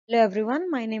Hello everyone,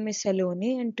 my name is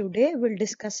Saloni and today we'll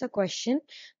discuss a question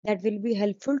that will be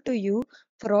helpful to you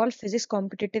for all physics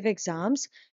competitive exams.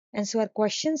 And so our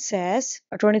question says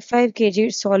a 25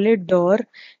 kg solid door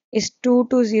is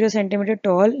 220 centimeter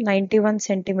tall, 91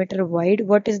 centimeter wide.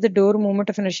 What is the door moment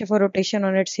of inertia for rotation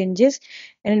on its hinges?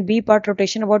 And in B part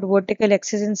rotation about vertical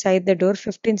axis inside the door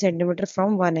 15 centimeter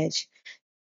from one edge.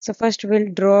 So first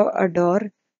we'll draw a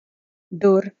door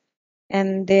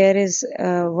and there is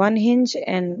one hinge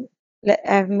and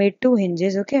I've made two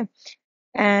hinges, okay,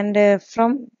 and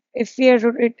from if we are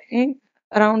rotating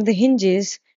around the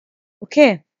hinges,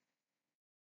 okay,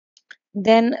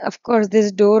 then of course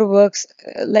this door works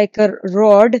like a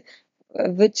rod,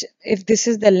 which if this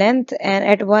is the length and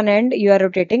at one end you are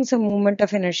rotating, so moment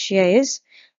of inertia is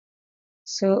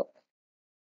so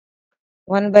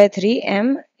 1 by 3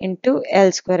 m into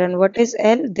L square. And what is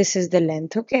L? This is the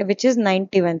length, okay, which is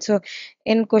 91. So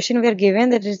in question we are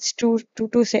given that it's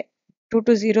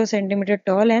 220 centimeter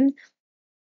tall and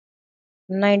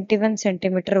 91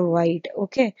 centimeter wide,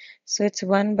 okay. So it's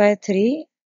 1 by 3,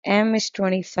 m is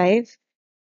 25,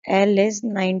 L is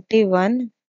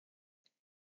 91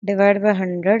 divided by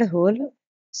 100 whole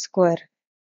square,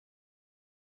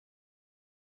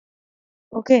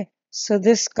 okay. So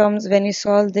this comes, when you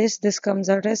solve this comes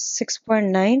out as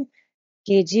 6.9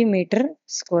 kg meter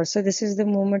square. So this is the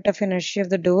moment of inertia of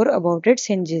the door about its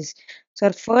hinges. So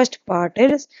our first part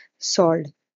is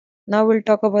solved. Now we'll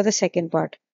talk about the second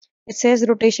part. It says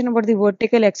rotation about the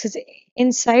vertical axis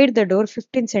inside the door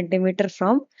 15 centimeter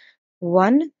from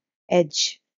one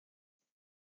edge.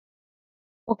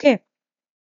 Okay.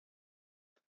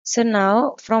 So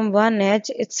now from one edge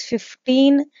it's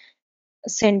 15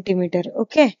 centimeter.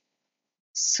 Okay.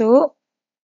 So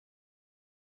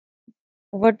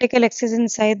vertical axis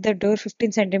inside the door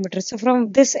 15 centimeters. So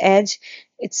from this edge,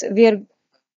 it's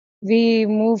we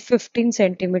move 15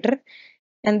 centimeter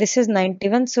and this is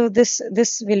 91. So this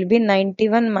will be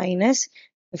 91 minus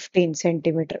 15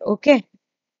 centimeter. Okay.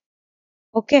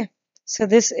 Okay. So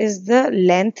this is the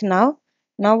length now.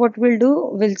 Now what we'll do,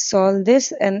 we'll solve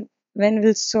this, and when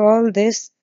we'll solve this,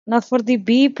 now for the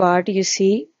B part, you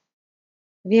see,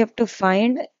 we have to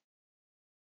find,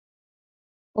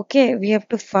 okay, we have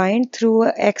to find through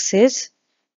a axis,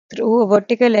 through a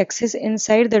vertical axis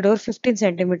inside the door 15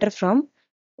 centimeter from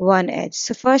one edge.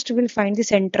 So first we'll find the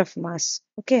center of mass.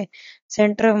 Okay,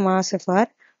 center of mass of our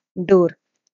door.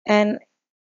 And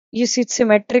you see it's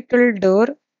symmetrical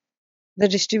door. The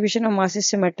distribution of mass is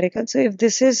symmetrical. So uh, if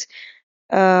this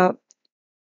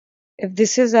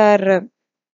is our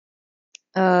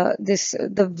this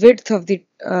the width of the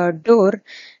door,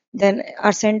 then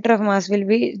our center of mass will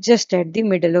be just at the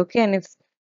middle. Okay, and if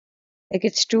like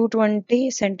it's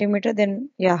 220 centimeter, then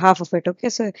yeah, half of it. Okay,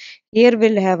 so here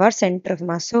we'll have our center of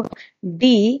mass. So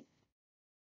D,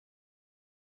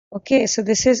 okay, so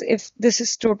this is, if this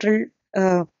is total,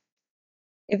 uh,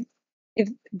 if if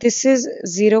this is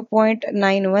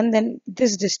 0.91, then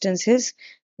this distance is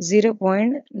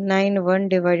 0.91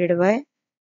 divided by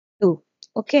 2.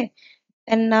 Okay,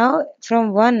 and now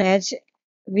from one edge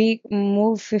we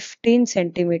move 15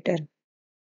 centimeter.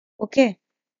 Okay,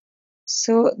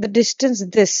 so the distance,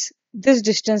 this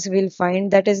distance we'll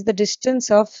find, that is the distance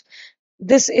of,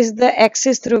 this is the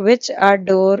axis through which our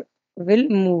door will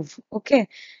move. Okay,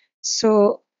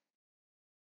 so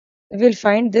we'll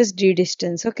find this d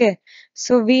distance. Okay,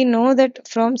 so we know that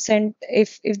from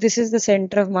if this is the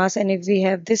center of mass and if we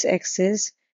have this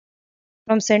axis,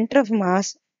 from center of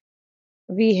mass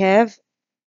we have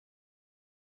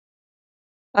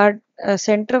our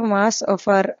center of mass of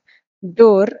our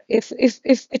door. If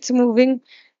it's moving,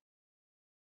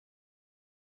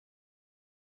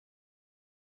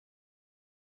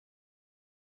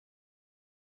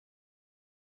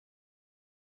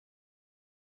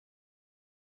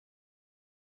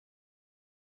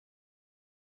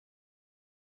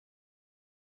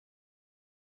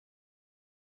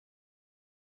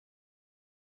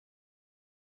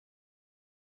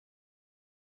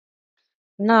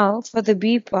 now for the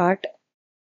B part,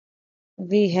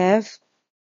 we have,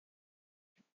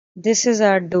 this is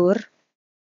our door,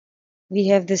 we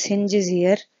have this hinges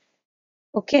here.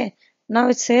 Okay, now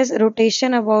it says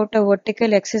rotation about a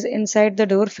vertical axis inside the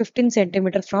door 15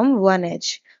 centimeter from one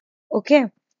edge. Okay,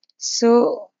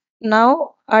 so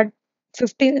now at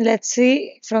 15, let's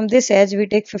see, from this edge we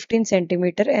take 15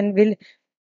 centimeter and we'll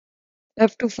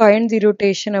have to find the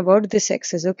rotation about this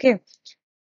axis. Okay,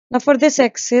 now for this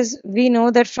axis we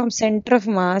know that from center of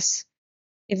mass,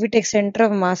 if we take center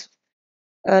of mass,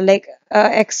 like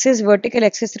axis, vertical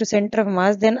axis through center of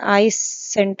mass, then I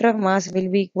center of mass will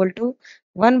be equal to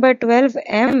 1 by 12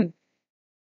 m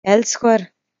L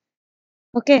square.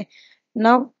 Okay,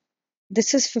 now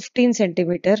this is 15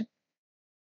 centimeter.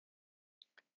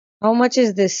 How much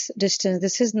is this distance?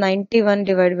 This is 91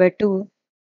 divided by 2.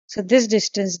 So this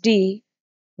distance D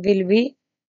will be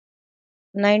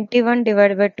 91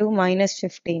 divided by 2 minus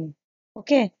 15.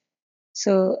 Okay,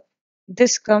 so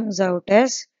this comes out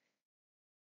as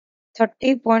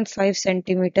 30.5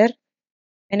 centimeter.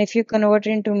 And if you convert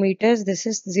it into meters, this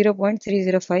is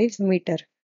 0.305 meter.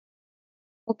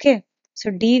 Okay,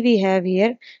 so D we have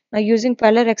here. Now using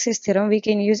parallel axis theorem, we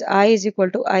can use I is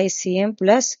equal to ICM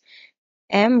plus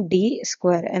MD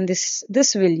square, and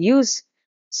this will use.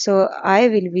 So I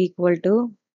will be equal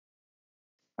to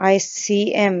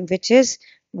ICM, which is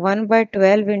 1 by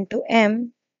 12 into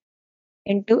M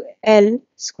into L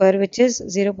square, which is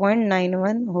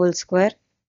 0.91 whole square,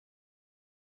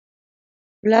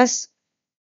 plus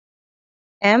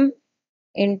M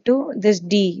into this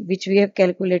D, which we have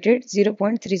calculated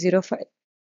 0.305.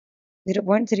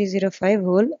 0.305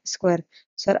 whole square.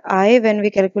 So I, when we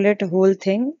calculate the whole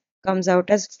thing, comes out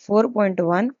as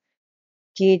 4.1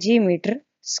 kg meter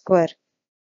square.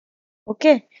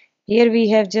 Okay. Here we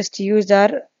have just used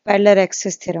our parallel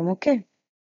axis theorem. Okay.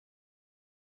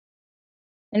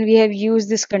 And we have used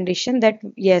this condition that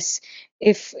yes,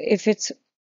 if it's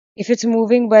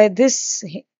moving by this,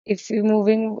 if it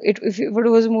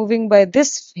was moving by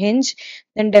this hinge,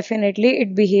 then definitely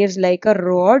it behaves like a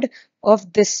rod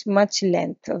of this much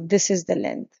length. Of this is the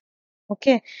length.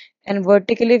 Okay, and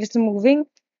vertically if it's moving,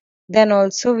 then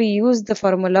also we use the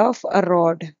formula of a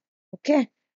rod. Okay,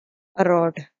 a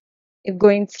rod. If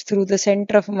going through the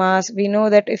center of mass, we know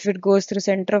that if it goes through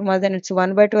center of mass, then it's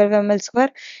 1 by 12 ml square,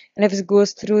 and if it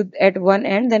goes through at one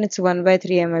end, then it's 1 by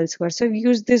 3 ml square. So we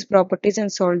use these properties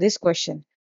and solve this question.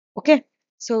 Okay,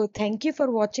 so thank you for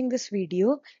watching this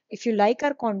video. If you like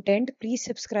our content, please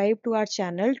subscribe to our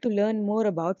channel to learn more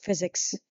about physics.